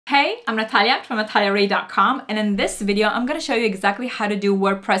Hey, I'm Nataliya from nataliyaray.com, and in this video, I'm going to show you exactly how to do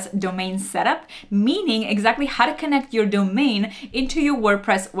WordPress domain setup, meaning exactly how to connect your domain into your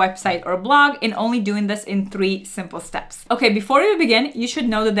WordPress website or blog, and only doing this in 3 simple steps. Okay, before we begin, you should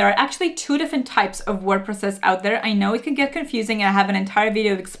know that there are actually 2 different types of WordPresses out there. I know it can get confusing, and I have an entire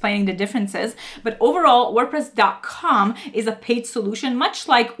video explaining the differences, but overall, WordPress.com is a paid solution, much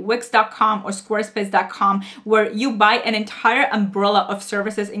like Wix.com or Squarespace.com, where you buy an entire umbrella of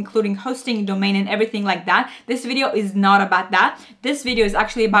services, including hosting, domain, and everything like that. This video is not about that. This video is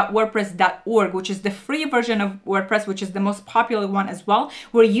actually about WordPress.org, which is the free version of WordPress, which is the most popular one as well,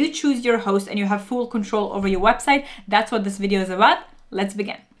 where you choose your host and you have full control over your website. That's what this video is about. Let's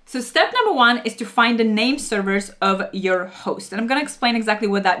begin. So step number 1 is to find the name servers of your host. And I'm going to explain exactly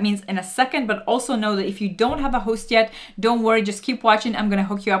what that means in a second, but also know that if you don't have a host yet, don't worry, just keep watching. I'm going to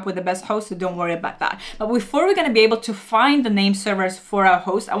hook you up with the best host, so don't worry about that. But before we're going to be able to find the name servers for our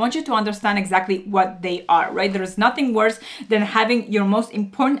host, I want you to understand exactly what they are, right? There is nothing worse than having your most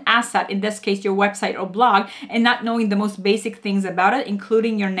important asset, in this case, your website or blog, and not knowing the most basic things about it,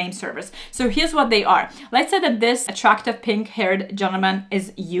 including your name servers. So here's what they are. Let's say that this attractive pink-haired gentleman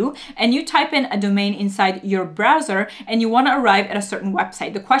is you, and you type in a domain inside your browser and you want to arrive at a certain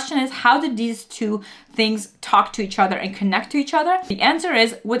website. The question is, how did these 2 things talk to each other and connect to each other? The answer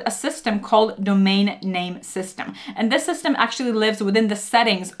is with a system called domain name system. And this system actually lives within the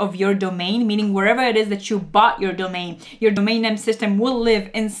settings of your domain, meaning wherever it is that you bought your domain name system will live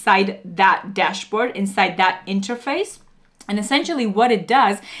inside that dashboard, inside that interface. And essentially what it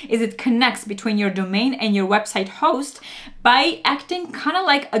does is it connects between your domain and your website host by acting kind of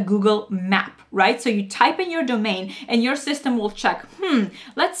like a Google map, right? So you type in your domain and your system will check,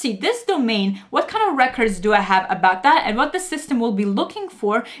 let's see, this domain, what kind of records do I have about that? And what the system will be looking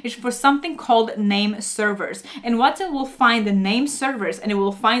for is for something called name servers. And once it will find the name servers and it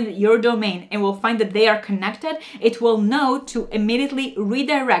will find your domain and will find that they are connected, it will know to immediately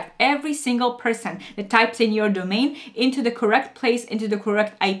redirect every single person that types in your domain into the correct place, into the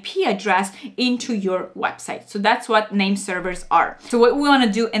correct IP address, into your website. So that's what name servers are. So what we want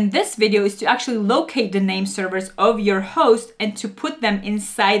to do in this video is to actually locate the name servers of your host and to put them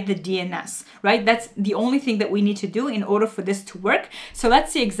inside the DNS, right? That's the only thing that we need to do in order for this to work. So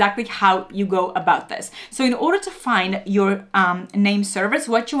let's see exactly how you go about this. So in order to find your name servers,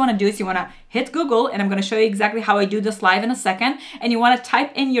 what you want to do is you want to hit Google, and I'm going to show you exactly how I do this live in a second. And you want to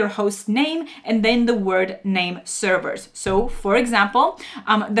type in your host name and then the word name servers. So for example,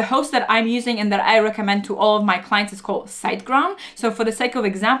 the host that I'm using and that I recommend to all of my clients is called SiteGround. So for the sake of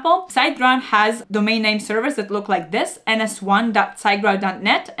example, SiteGround has domain name servers that look like this: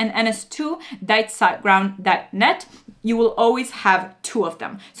 ns1.siteground.net and ns2.siteground.net. You will always have 2 of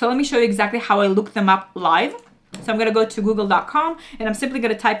them. So let me show you exactly how I look them up live. So I'm going to go to google.com and I'm simply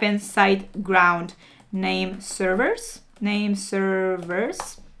going to type in SiteGround name servers,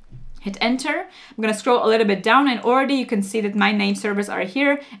 hit enter. I'm going to scroll a little bit down and already you can see that my name servers are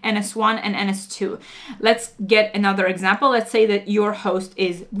here, ns1 and ns2. Let's get another example. Let's say that your host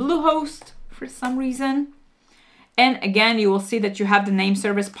is Bluehost for some reason. And again, you will see that you have the name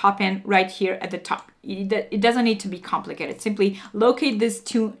servers pop in right here at the top. It doesn't need to be complicated. Simply locate these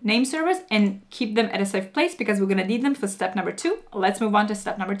 2 name servers and keep them at a safe place because we're going to need them for step number 2. Let's move on to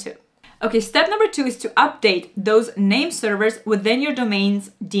step number 2. Okay, step number 2 is to update those name servers within your domain's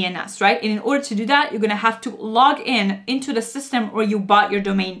DNS, right? And in order to do that, you're gonna have to log in into the system where you bought your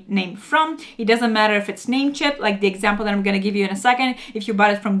domain name from. It doesn't matter if it's Namecheap, like the example that I'm gonna give you in a second. If you bought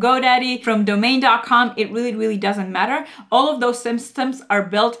it from GoDaddy, from domain.com, it really doesn't matter. All of those systems are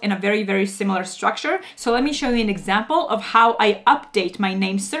built in a very similar structure. So let me show you an example of how I update my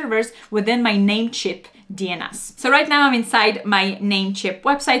name servers within my Namecheap DNS. So right now I'm inside my Namecheap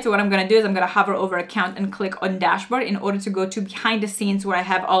website. So what I'm going to do is I'm going to hover over account and click on dashboard in order to go to behind the scenes where I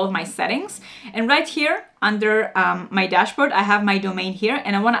have all of my settings. And right here under my dashboard, I have my domain here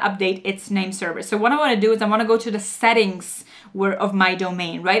and I want to update its name server. So what I want to do is I want to go to the settings of my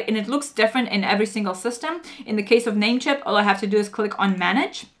domain, right? And it looks different in every single system. In the case of Namecheap, all I have to do is click on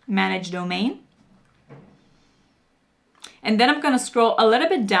manage domain. And then I'm going to scroll a little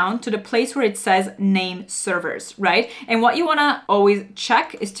bit down to the place where it says name servers, right? And what you want to always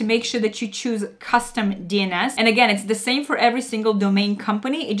check is to make sure that you choose custom DNS. And again, it's the same for every single domain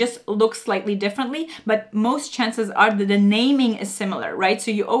company. It just looks slightly differently, but most chances are that the naming is similar, right?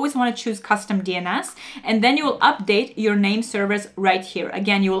 So you always want to choose custom DNS, and then you will update your name servers right here.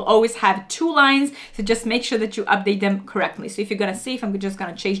 Again, you will always have 2 lines, so just make sure that you update them correctly. So if you're going to see, if I'm just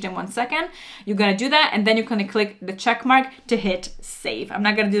going to change them 1 second, you're going to do that, and then you're going to click the check mark check to hit save. I'm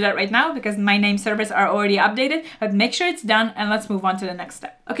not gonna do that right now because my name servers are already updated, but make sure it's done and let's move on to the next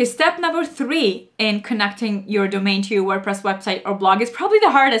step. Okay, step number 3 in connecting your domain to your WordPress website or blog is probably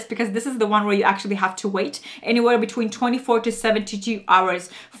the hardest because this is the one where you actually have to wait anywhere between 24 to 72 hours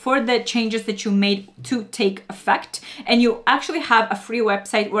for the changes that you made to take effect. And you actually have a free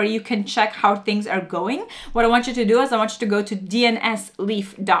website where you can check how things are going. What I want you to do is I want you to go to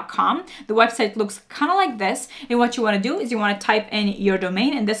dnsleaf.com. The website looks kind of like this. And what you want to do is you want to type in your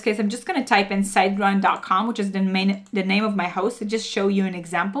domain. In this case, I'm just going to type in siteground.com, which is the name of my host, to just show you an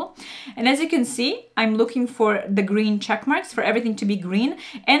example. And as you can see, I'm looking for the green check marks for everything to be green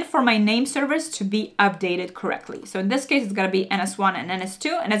and for my name servers to be updated correctly. So in this case, it's going to be NS1 and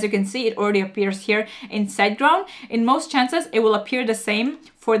NS2. And as you can see, it already appears here in SiteGround. In most chances, it will appear the same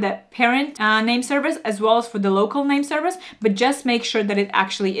for the parent name service as well as for the local name service, but just make sure that it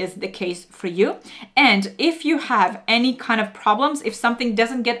actually is the case for you. And if you have any kind of problems, if something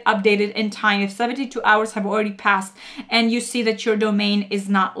doesn't get updated in time, if 72 hours have already passed and you see that your domain is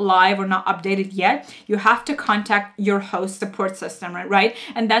not live or not updated yet, you have to contact your host support system, right?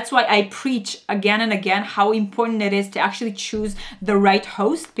 And that's why I preach again and again how important it is to actually choose the right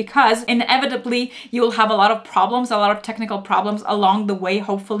host, because inevitably you will have a lot of problems, a lot of technical problems along the way,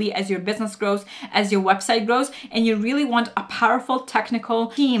 hopefully as your business grows, as your website grows, and you really want a powerful technical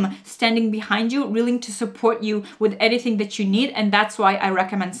team standing behind you, willing to support you with anything that you need. And that's why I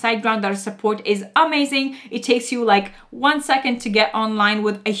recommend SiteGround. Their support is amazing. It takes you like 1 second to get online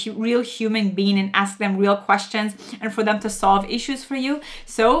with a real human being and ask them real questions and for them to solve issues for you.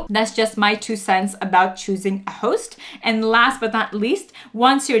 So that's just my 2 cents about choosing a host. And last but not least,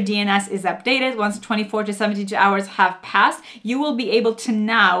 once your DNS is updated, once 24 to 72 hours have passed, you will be able to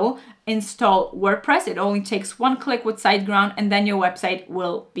now install WordPress. It only takes 1 click with SiteGround and then your website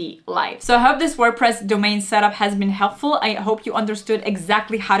will be live. So I hope this WordPress domain setup has been helpful. I hope you understood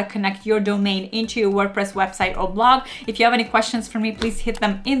exactly how to connect your domain into your WordPress website or blog. If you have any questions for me, please hit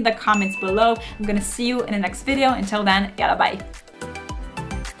them in the comments below. I'm gonna see you in the next video. Until then, yalla, bye.